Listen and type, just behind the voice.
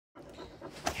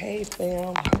Hey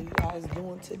fam, how you guys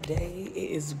doing today?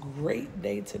 It is a great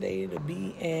day today to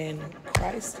be in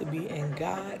Christ, to be in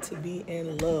God, to be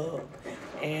in love.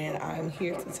 And I'm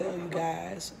here to tell you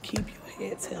guys, keep your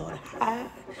heads held high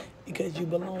because you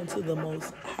belong to the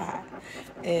Most High.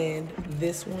 And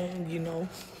this one,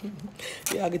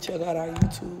 y'all can check out our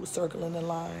YouTube, Circling the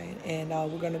Line. And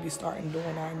we're going to be starting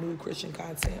doing our new Christian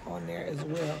content on there as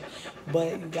well.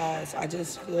 But you guys, I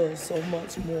just feel so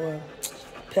much more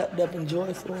pepped up and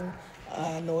joyful.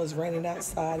 I know it's raining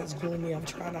outside, it's gloomy. I'm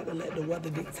trying not to let the weather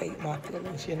dictate my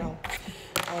feelings.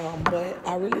 But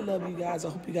I really love you guys. I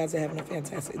hope you guys are having a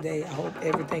fantastic day. I hope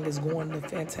everything is going the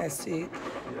fantastic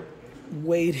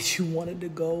way that you wanted to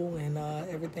go, and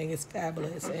everything is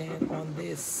fabulous. And on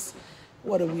this,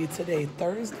 what are we today?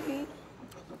 Thursday?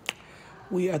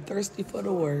 We are thirsty for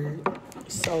the word.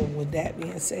 So with that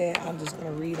being said, I'm just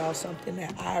going to read off something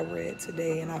that I read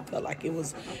today, and I felt like it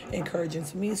was encouraging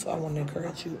to me, so I want to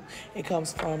encourage you. It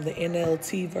comes from the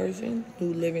NLT version,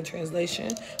 New Living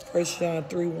Translation, 1 John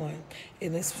 3:1.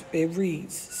 And it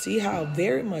reads, "See how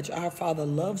very much our Father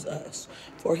loves us,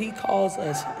 for he calls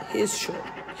us his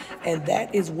children, and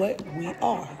that is what we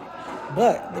are.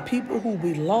 But the people who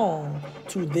belong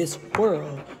to this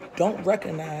world don't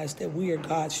recognize that we are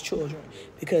God's children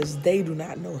because they do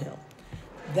not know him."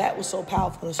 That was so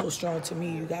powerful and so strong to me,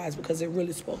 you guys, because it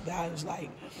really spoke volumes. Like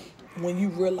when you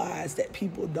realize that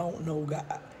people don't know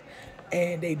God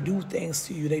and they do things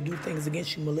to you, they do things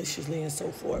against you maliciously and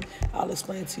so forth. I'll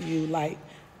explain to you, like,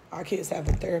 our kids have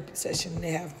a therapy session and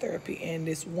they have therapy, and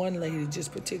this one lady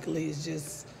just particularly is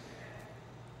just,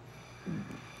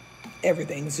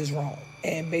 everything's just wrong.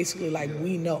 And basically, like,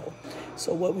 we know.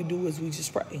 So what we do is we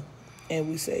just pray and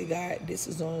we say, God, this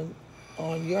is on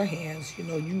your hands.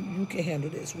 You can handle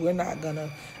this. We're not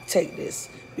gonna take this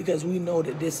because we know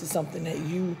that this is something that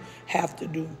you have to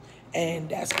do. And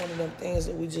that's one of them things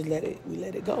that we just let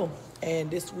it go.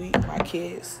 And this week my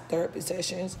kids' therapy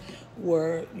sessions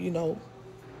were,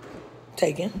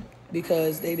 taken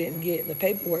because they didn't get the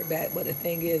paperwork back. But the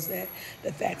thing is that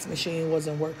the fax machine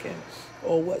wasn't working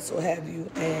or what so have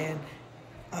you. And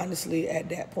honestly, at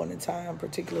that point in time,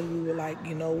 particularly, we were like,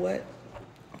 you know what?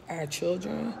 Our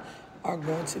children are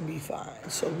going to be fine.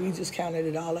 So we just counted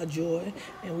it all our joy,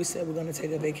 and we said we're going to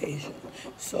take a vacation.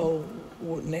 So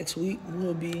next week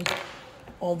we'll be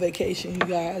on vacation, you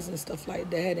guys, and stuff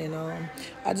like that. And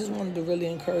I just wanted to really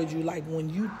encourage you, like, when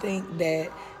you think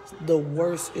that the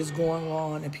worst is going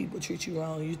on and people treat you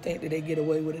wrong, you think that they get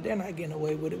away with it. They're not getting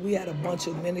away with it. We had a bunch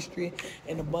of ministry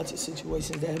and a bunch of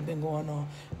situations that have been going on.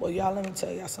 Well, y'all, let me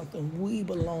tell y'all something. We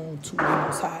belong to the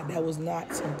Most High. That was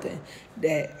not something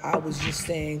that I was just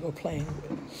saying or playing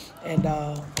with. And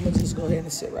I'm going to just go ahead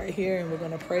and sit right here, and we're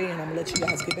going to pray, and I'm going to let you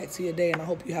guys get back to your day. And I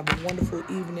hope you have a wonderful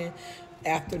evening,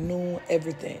 afternoon,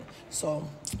 everything. So,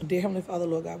 dear Heavenly Father,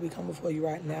 Lord God, we come before you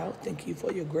right now. Thank you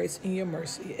for your grace and your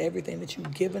mercy, everything that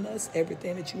you've given us,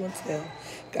 everything that you entail.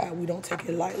 God, we don't take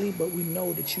it lightly, but we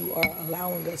know that you are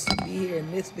allowing us to be here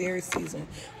in this very season,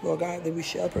 Lord God, that we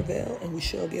shall prevail and we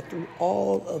shall get through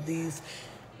all of these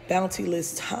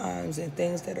bounteeless times and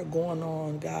things that are going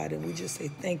on, God. And we just say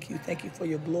thank you. Thank you for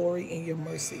your glory and your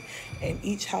mercy. And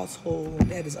each household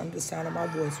that is under the sound of my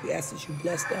voice, we ask that you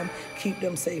bless them, keep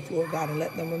them safe, Lord God, and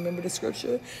let them remember the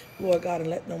scripture, Lord God, and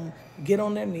let them get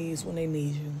on their knees when they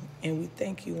need you. And we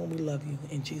thank you and we love you.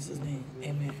 In Jesus' name,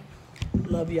 amen.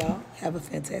 Love y'all. Have a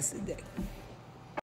fantastic day.